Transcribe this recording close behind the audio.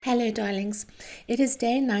Hello darlings, it is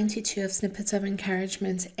day 92 of Snippets of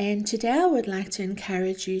Encouragement, and today I would like to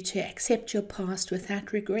encourage you to accept your past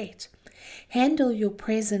without regret, handle your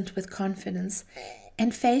present with confidence,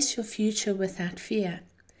 and face your future without fear.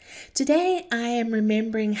 Today I am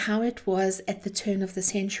remembering how it was at the turn of the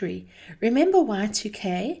century. Remember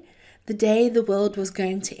Y2K? The day the world was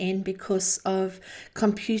going to end because of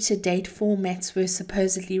computer date formats were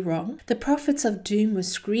supposedly wrong. The prophets of doom were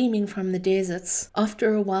screaming from the deserts.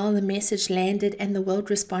 After a while, the message landed and the world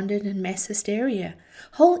responded in mass hysteria.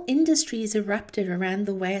 Whole industries erupted around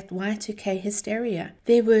the Y2K hysteria.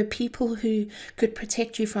 There were people who could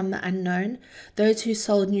protect you from the unknown, those who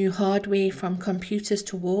sold new hardware from computers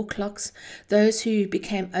to wall clocks, those who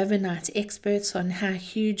became overnight experts on how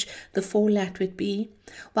huge the fallout would be.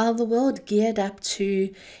 While the world geared up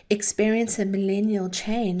to experience a millennial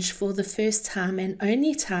change for the first time and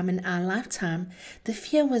only time in our lifetime, the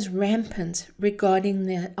fear was rampant regarding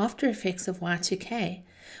the after effects of Y2K.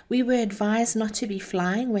 We were advised not to be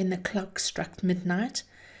flying when the clock struck midnight.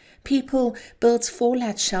 People built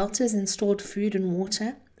fallout shelters and stored food and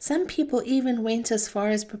water. Some people even went as far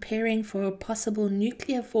as preparing for a possible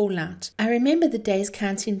nuclear fallout. I remember the days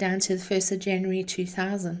counting down to the 1st of January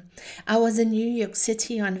 2000. I was in New York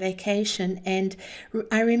City on vacation, and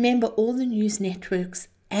I remember all the news networks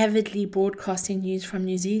avidly broadcasting news from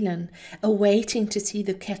New Zealand, awaiting to see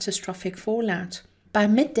the catastrophic fallout. By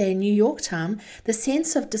midday New York time, the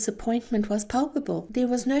sense of disappointment was palpable. There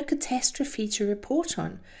was no catastrophe to report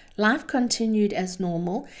on. Life continued as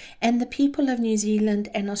normal, and the people of New Zealand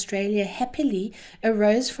and Australia happily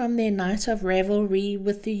arose from their night of revelry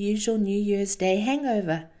with the usual New Year's Day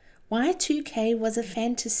hangover. Y2K was a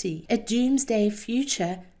fantasy, a doomsday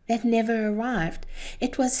future that never arrived.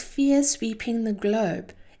 It was fear sweeping the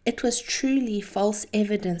globe. It was truly false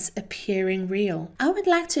evidence appearing real. I would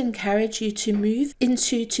like to encourage you to move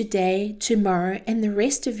into today, tomorrow, and the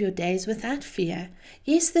rest of your days without fear.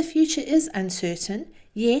 Yes, the future is uncertain.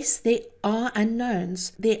 Yes, there are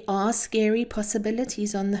unknowns. There are scary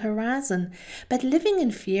possibilities on the horizon. But living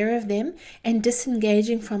in fear of them and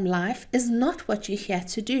disengaging from life is not what you're here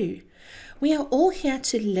to do. We are all here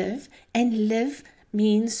to live, and live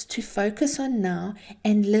means to focus on now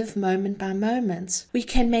and live moment by moment. We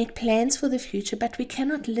can make plans for the future, but we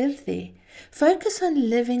cannot live there. Focus on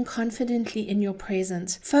living confidently in your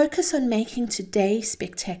present. Focus on making today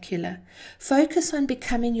spectacular. Focus on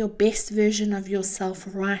becoming your best version of yourself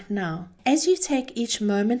right now. As you take each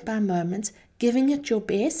moment by moment, giving it your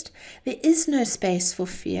best, there is no space for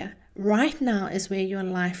fear. Right now is where your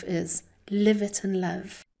life is. Live it in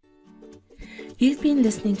love. You've been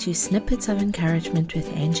listening to Snippets of Encouragement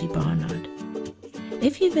with Angie Barnard.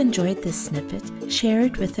 If you've enjoyed this snippet, share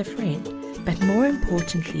it with a friend. But more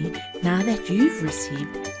importantly, now that you've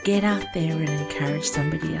received, get out there and encourage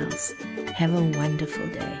somebody else. Have a wonderful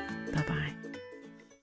day.